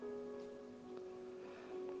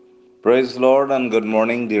Praise the Lord and good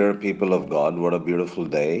morning, dear people of God. What a beautiful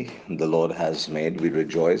day the Lord has made. We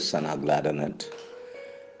rejoice and are glad in it.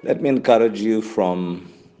 Let me encourage you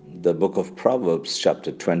from the book of Proverbs,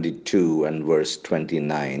 chapter 22 and verse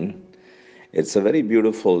 29. It's a very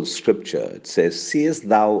beautiful scripture. It says, "Seest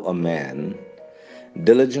thou a man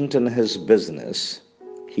diligent in his business,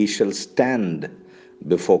 he shall stand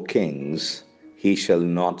before kings, he shall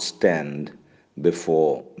not stand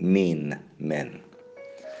before mean men."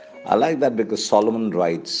 I like that because Solomon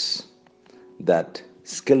writes that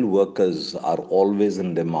skilled workers are always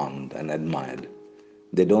in demand and admired.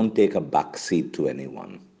 They don't take a back seat to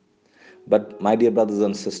anyone. But, my dear brothers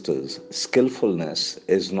and sisters, skillfulness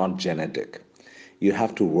is not genetic. You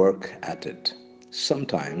have to work at it.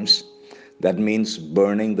 Sometimes that means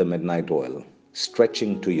burning the midnight oil,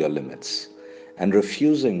 stretching to your limits, and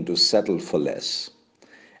refusing to settle for less.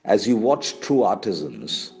 As you watch true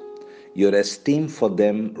artisans, your esteem for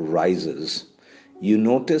them rises. You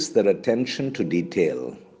notice their attention to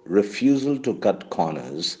detail, refusal to cut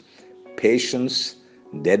corners, patience,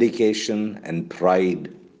 dedication, and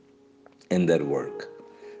pride in their work.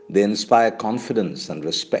 They inspire confidence and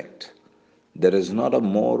respect. There is not a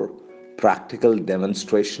more practical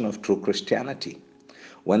demonstration of true Christianity.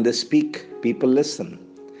 When they speak, people listen.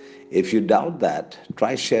 If you doubt that,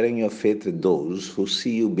 try sharing your faith with those who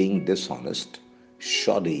see you being dishonest,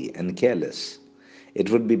 shoddy, and careless.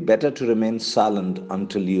 It would be better to remain silent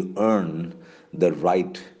until you earn the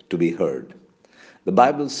right to be heard. The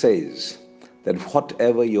Bible says that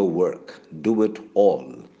whatever your work, do it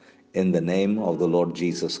all in the name of the Lord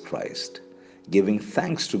Jesus Christ, giving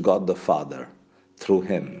thanks to God the Father through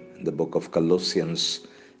him, in the book of Colossians,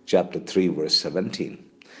 chapter 3, verse 17.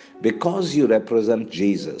 Because you represent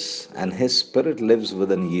Jesus and his Spirit lives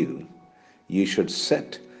within you, you should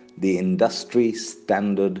set the industry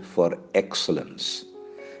standard for excellence.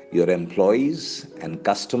 Your employees and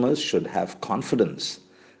customers should have confidence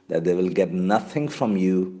that they will get nothing from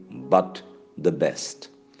you but the best.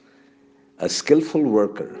 A skillful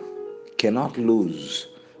worker cannot lose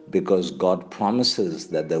because God promises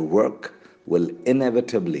that their work will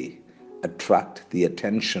inevitably attract the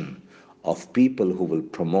attention of people who will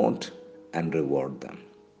promote and reward them.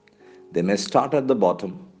 They may start at the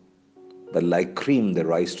bottom, but like cream, they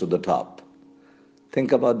rise to the top.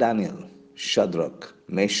 Think about Daniel, Shadrach,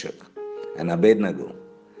 Meshach, and Abednego.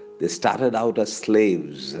 They started out as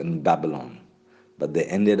slaves in Babylon, but they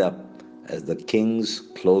ended up as the king's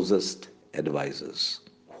closest advisors.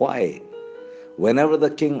 Why? Whenever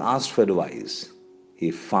the king asked for advice,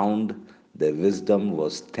 he found their wisdom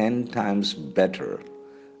was 10 times better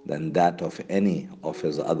than that of any of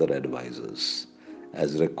his other advisors,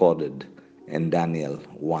 as recorded in Daniel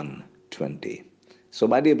 1:20. So,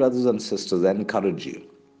 my dear brothers and sisters, I encourage you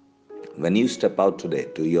when you step out today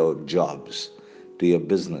to your jobs, to your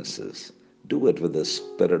businesses, do it with a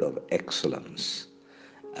spirit of excellence.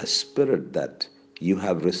 A spirit that you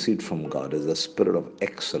have received from God is a spirit of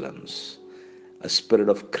excellence, a spirit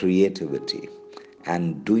of creativity,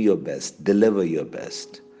 and do your best, deliver your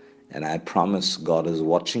best. And I promise God is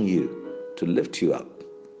watching you to lift you up,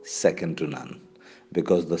 second to none,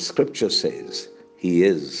 because the scripture says He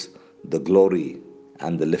is the glory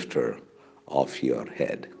and the lifter of your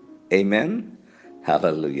head. Amen.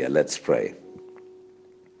 Hallelujah. Let's pray.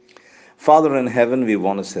 Father in heaven, we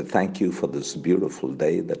want to say thank you for this beautiful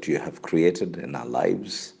day that you have created in our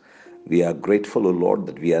lives. We are grateful, O Lord,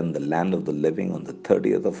 that we are in the land of the living on the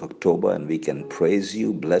 30th of October and we can praise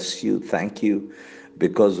you, bless you, thank you,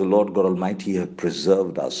 because, O Lord God Almighty, you have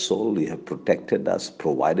preserved our soul, you have protected us,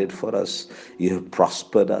 provided for us, you have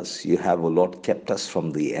prospered us, you have, O Lord, kept us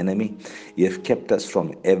from the enemy, you have kept us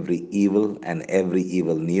from every evil and every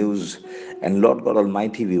evil news. And Lord God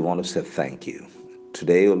Almighty, we want to say thank you.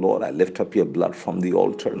 Today, O Lord, I lift up your blood from the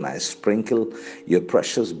altar and I sprinkle your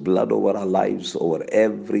precious blood over our lives, over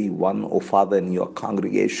everyone, O Father, in your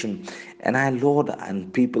congregation. And I, Lord,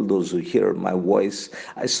 and people, those who hear my voice,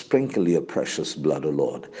 I sprinkle your precious blood, O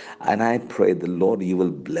Lord. And I pray the Lord, you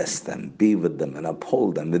will bless them, be with them, and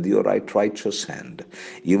uphold them with your righteous hand.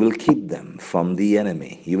 You will keep them from the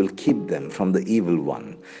enemy. You will keep them from the evil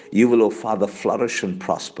one. You will, O Father, flourish and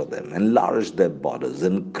prosper them, enlarge their borders,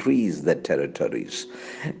 increase their territories.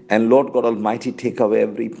 And Lord God Almighty, take away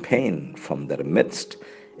every pain from their midst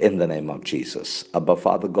in the name of Jesus. Abba,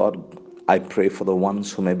 Father God, I pray for the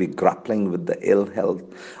ones who may be grappling with the ill health,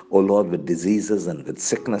 oh Lord, with diseases and with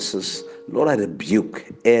sicknesses. Lord, I rebuke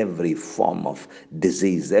every form of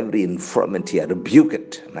disease, every infirmity. I rebuke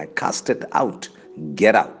it and I cast it out.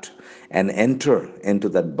 Get out and enter into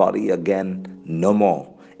that body again no more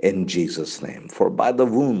in Jesus' name. For by the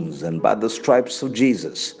wounds and by the stripes of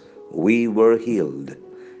Jesus, we were healed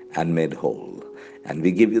and made whole. And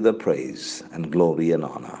we give you the praise and glory and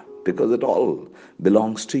honor because it all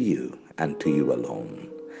belongs to you and to you alone.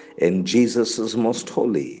 In Jesus' most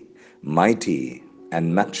holy, mighty,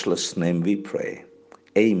 and matchless name we pray.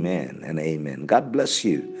 Amen and amen. God bless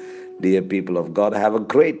you, dear people of God. Have a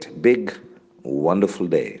great, big, wonderful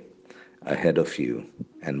day ahead of you,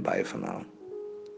 and bye for now.